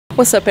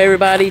What's up,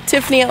 everybody?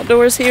 Tiffany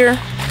Outdoors here.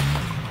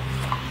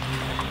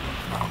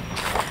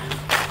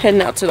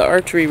 Heading out to the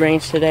archery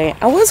range today.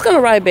 I was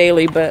gonna ride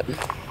Bailey, but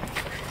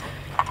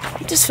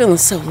I'm just feeling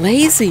so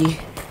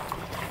lazy.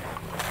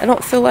 I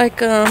don't feel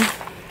like by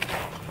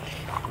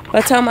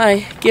the time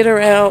I get her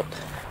out,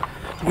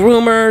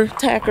 groom her,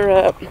 tack her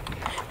up,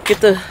 get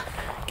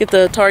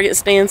the target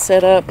stand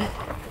set up,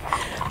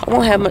 I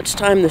won't have much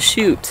time to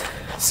shoot.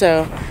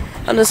 So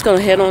I'm just gonna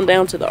head on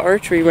down to the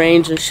archery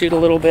range and shoot a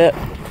little bit.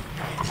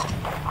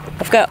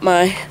 I've got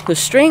the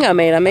string I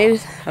made. I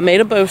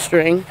made a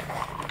bowstring.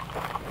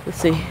 Let's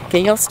see.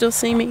 Can y'all still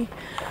see me?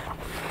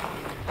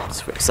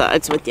 Switch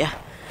sides with ya.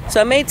 So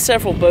I made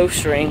several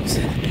bowstrings.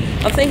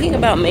 I'm thinking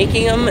about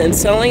making them and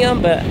selling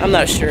them, but I'm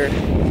not sure.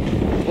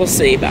 We'll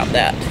see about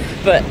that.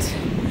 But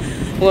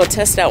we'll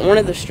test out one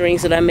of the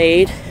strings that I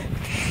made.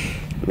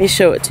 Let me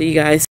show it to you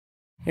guys.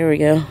 Here we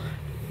go.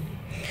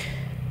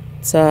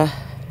 It's a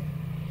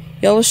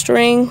yellow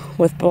string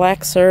with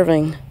black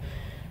serving.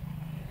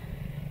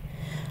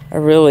 I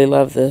really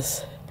love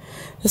this.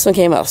 This one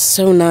came out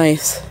so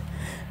nice.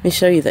 Let me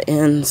show you the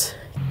ends.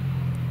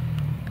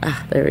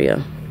 Ah, there we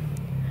go.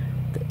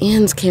 The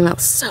ends came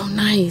out so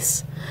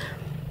nice.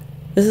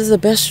 This is the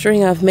best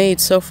string I've made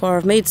so far.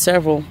 I've made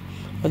several,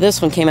 but this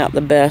one came out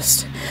the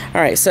best.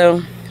 Alright,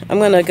 so I'm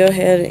going to go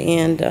ahead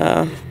and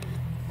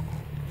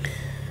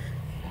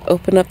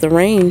open up the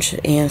range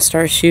and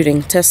start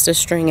shooting. Test this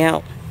string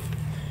out.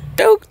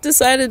 Doke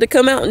decided to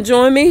come out and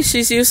join me.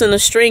 She's using a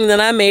string that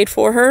I made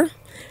for her.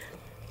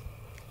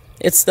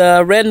 It's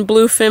the red and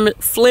blue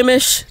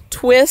Flemish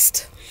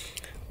twist.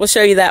 We'll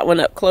show you that one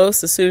up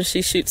close as soon as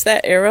she shoots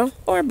that arrow,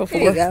 or before.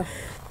 There you go.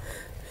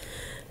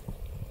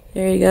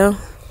 There you go.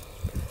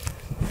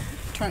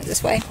 Turn it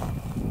this way.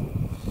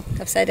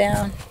 Upside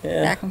down.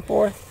 Yeah. Back and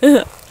forth.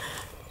 So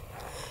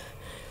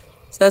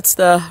that's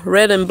the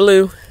red and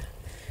blue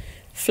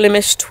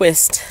Flemish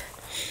twist.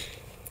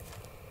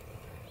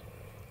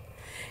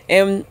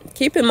 And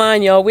keep in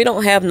mind, y'all, we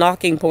don't have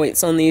knocking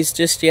points on these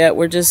just yet.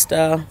 We're just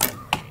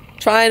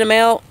trying them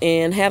out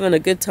and having a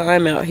good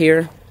time out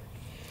here.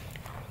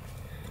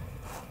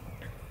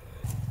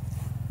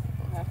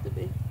 Don't have to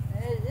be. It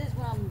is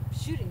when I'm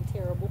shooting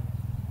terrible.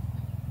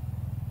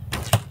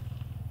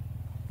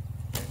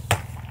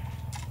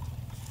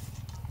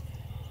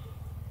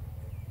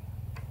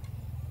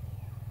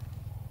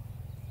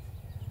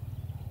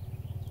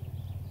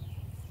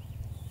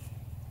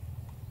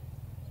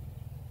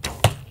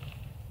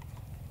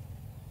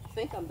 I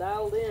think I'm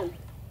dialed in.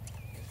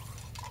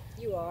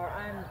 You are.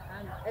 I'm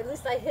at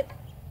least I hit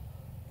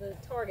the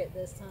target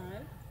this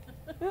time.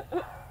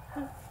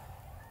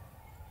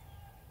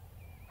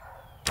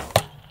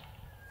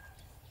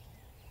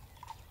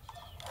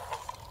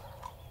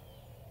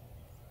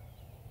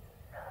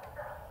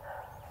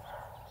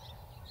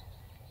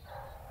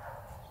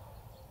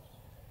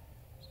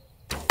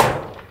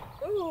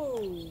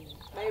 Ooh,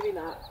 maybe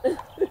not.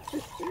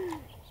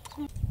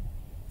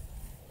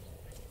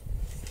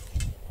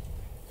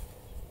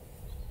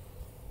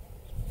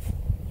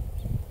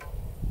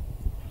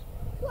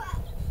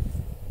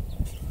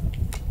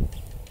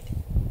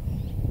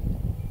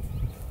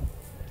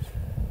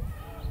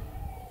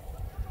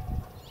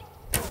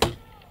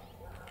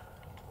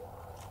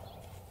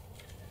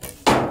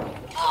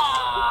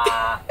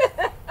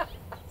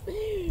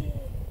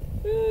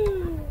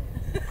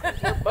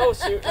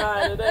 Both shooting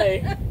high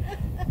today.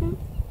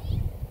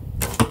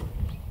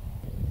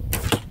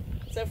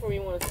 Except for when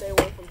you want to stay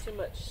away from too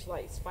much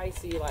like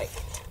spicy, like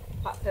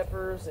hot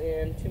peppers,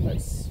 and too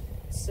much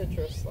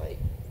citrus, like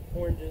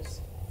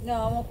oranges. No,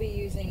 I won't be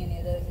using any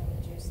of those in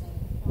the juicing.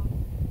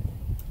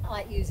 I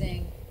like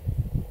using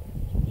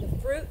the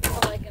fruit.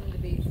 I like them to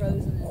be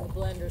frozen in the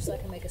blender so I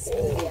can make a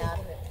smoothie out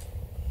of it.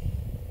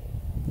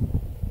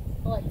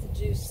 I like to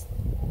juice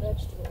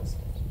vegetables.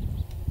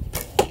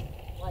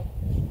 Like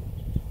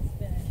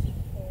spinach,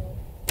 kale.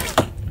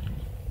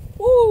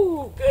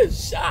 Ooh, good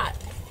shot.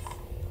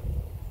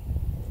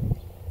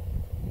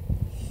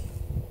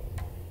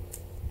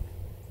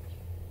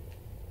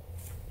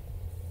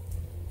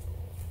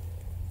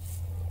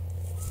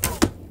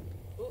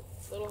 Ooh,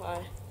 a little high.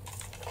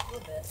 A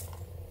little bit.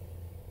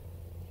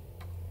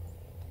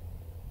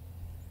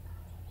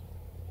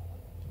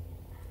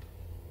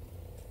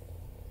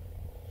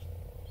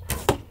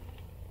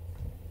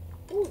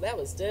 Ooh, that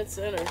was dead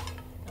center.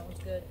 That was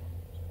good.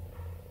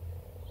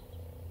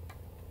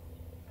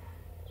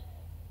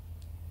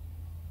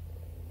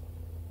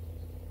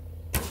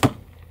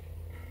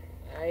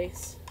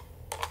 Nice.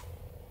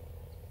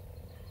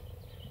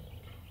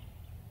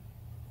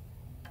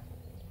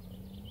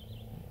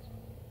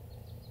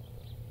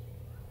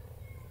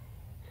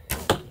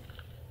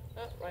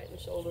 Oh, right in the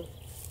shoulder.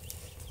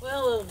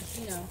 Well,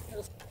 you know,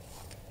 it'll...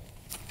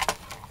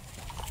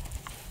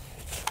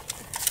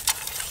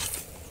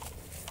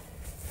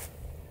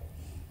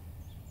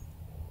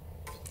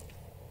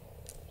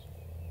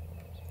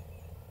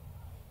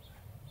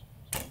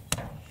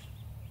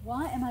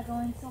 Why am I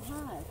going so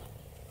high?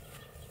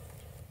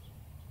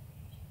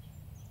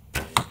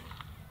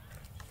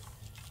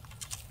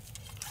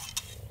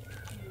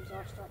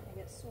 starting to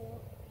get sore.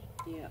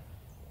 Yeah.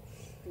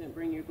 You didn't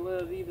bring your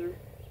glove either.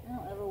 I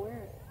don't ever wear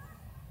it.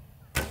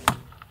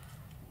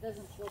 It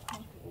doesn't feel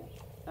comfortable.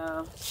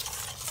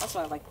 That's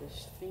why I like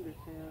this finger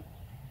tab.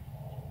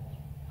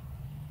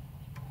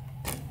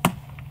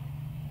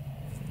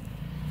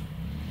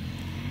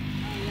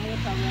 Oh, yeah,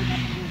 that's how red my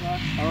fingers are.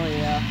 Oh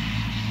yeah.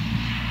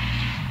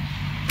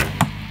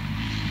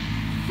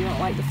 You don't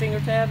like the finger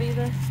tab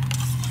either?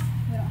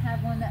 We don't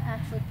have one that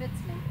actually fits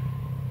me.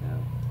 No.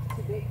 It's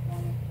too big for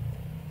me.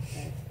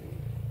 That's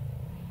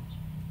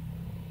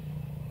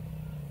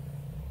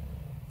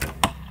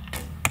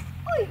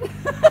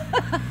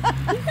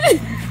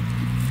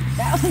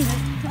That one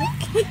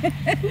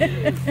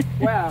was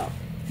wow.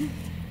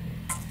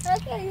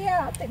 Okay,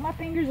 yeah, I think my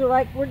fingers are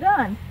like, we're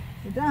done.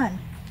 We're done.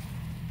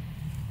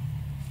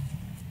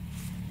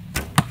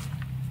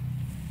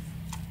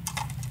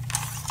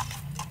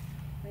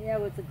 But yeah,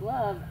 with the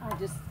glove, I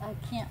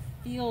can't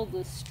feel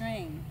the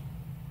string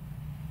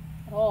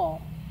at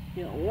all.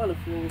 You don't want to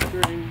feel the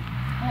string.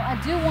 Well,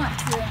 I do want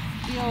to feel.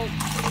 You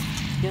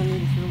don't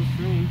need to feel the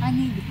string. I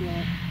need to feel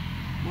it.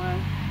 Why?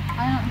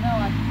 I don't know,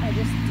 I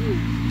just do.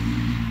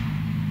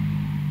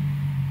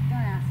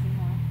 Don't ask me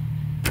why.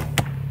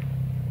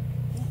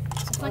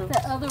 It's like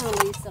that other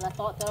release that I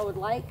thought that I would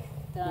like,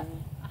 that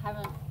I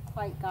haven't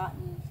quite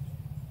gotten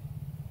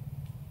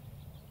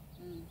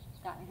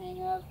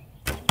hang of.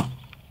 I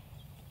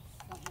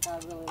don't think I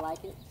really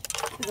like it,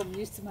 because I'm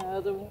used to my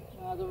other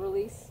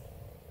release,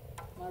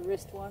 my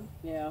wrist one.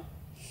 Yeah.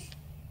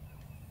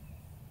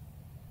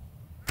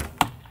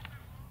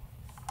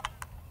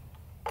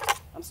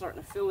 I'm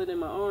starting to feel it in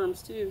my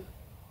arms too.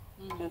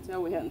 I can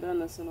tell we hadn't done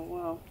this in a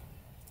while.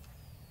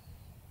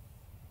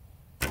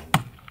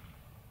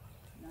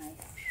 Nice.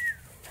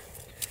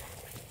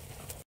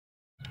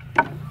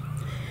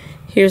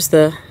 Here's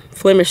the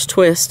Flemish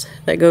twist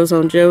that goes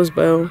on Joe's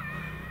bow.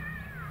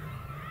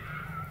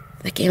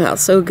 That came out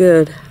so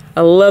good.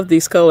 I love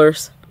these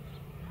colors.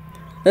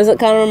 Does it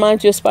kind of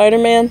remind you of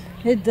Spider-Man?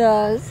 It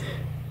does.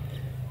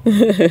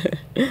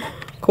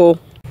 Cool.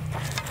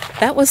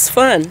 That was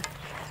fun.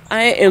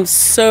 I am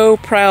so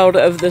proud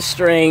of this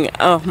string.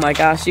 Oh my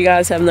gosh, you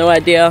guys have no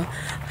idea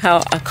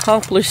how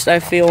accomplished I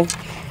feel.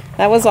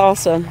 That was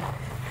awesome.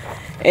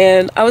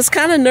 And I was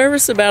kind of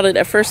nervous about it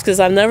at first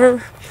because I've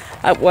never,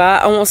 well,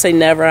 I won't say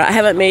never, I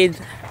haven't made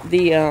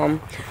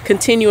the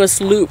continuous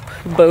loop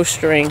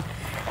bowstring.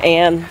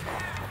 And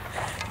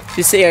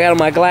you see I got on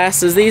my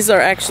glasses. These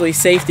are actually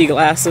safety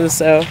glasses,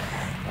 so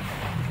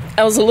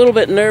I was a little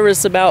bit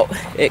nervous about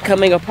it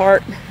coming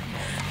apart.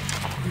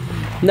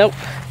 Nope.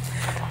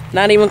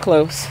 Not even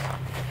close.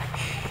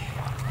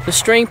 The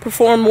string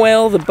performed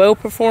well, the bow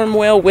performed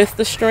well with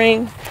the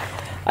string.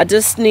 I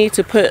just need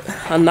to put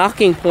a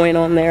knocking point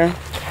on there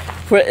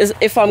for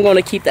if I'm going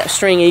to keep that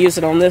string and use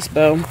it on this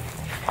bow.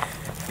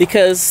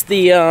 Because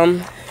the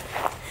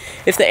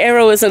if the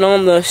arrow isn't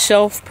on the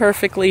shelf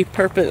perfectly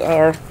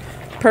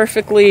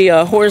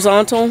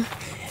horizontal,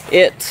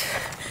 it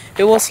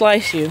will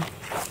slice you.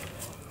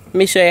 Let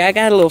me show you. I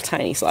got a little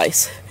tiny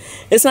slice.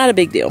 It's not a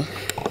big deal,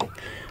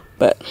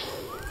 but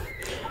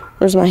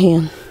where's my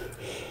hand?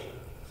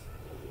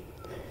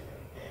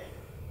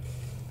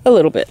 A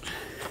little bit.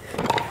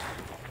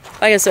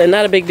 Like I said,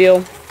 not a big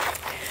deal.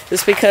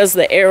 It's because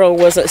the arrow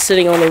wasn't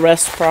sitting on the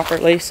rest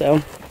properly,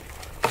 so.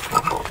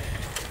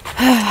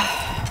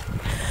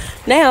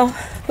 Now,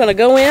 I'm gonna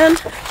go in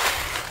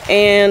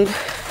and,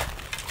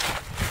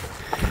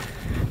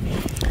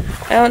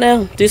 I don't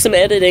know, do some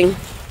editing.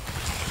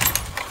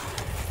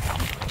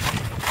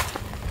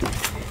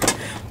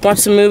 Watch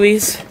some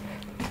movies.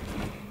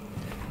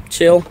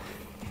 Chill.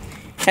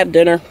 Have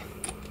dinner.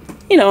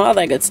 You know, all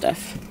that good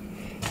stuff.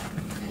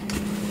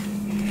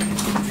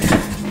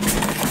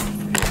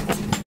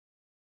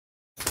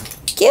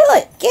 Kill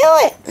it! Kill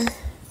it!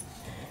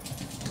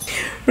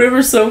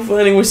 River's so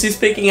funny when she's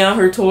picking out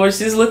her toys.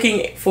 She's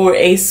looking for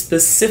a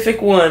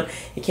specific one.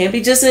 It can't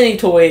be just any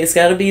toy. It's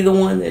got to be the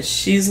one that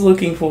she's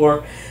looking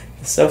for.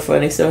 It's so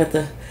funny. So I have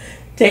to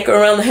take her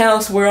around the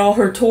house where all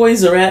her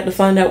toys are at to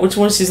find out which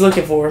one she's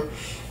looking for.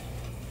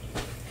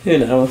 Who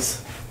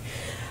knows?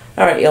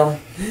 Alright, y'all.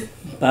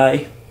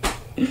 Bye.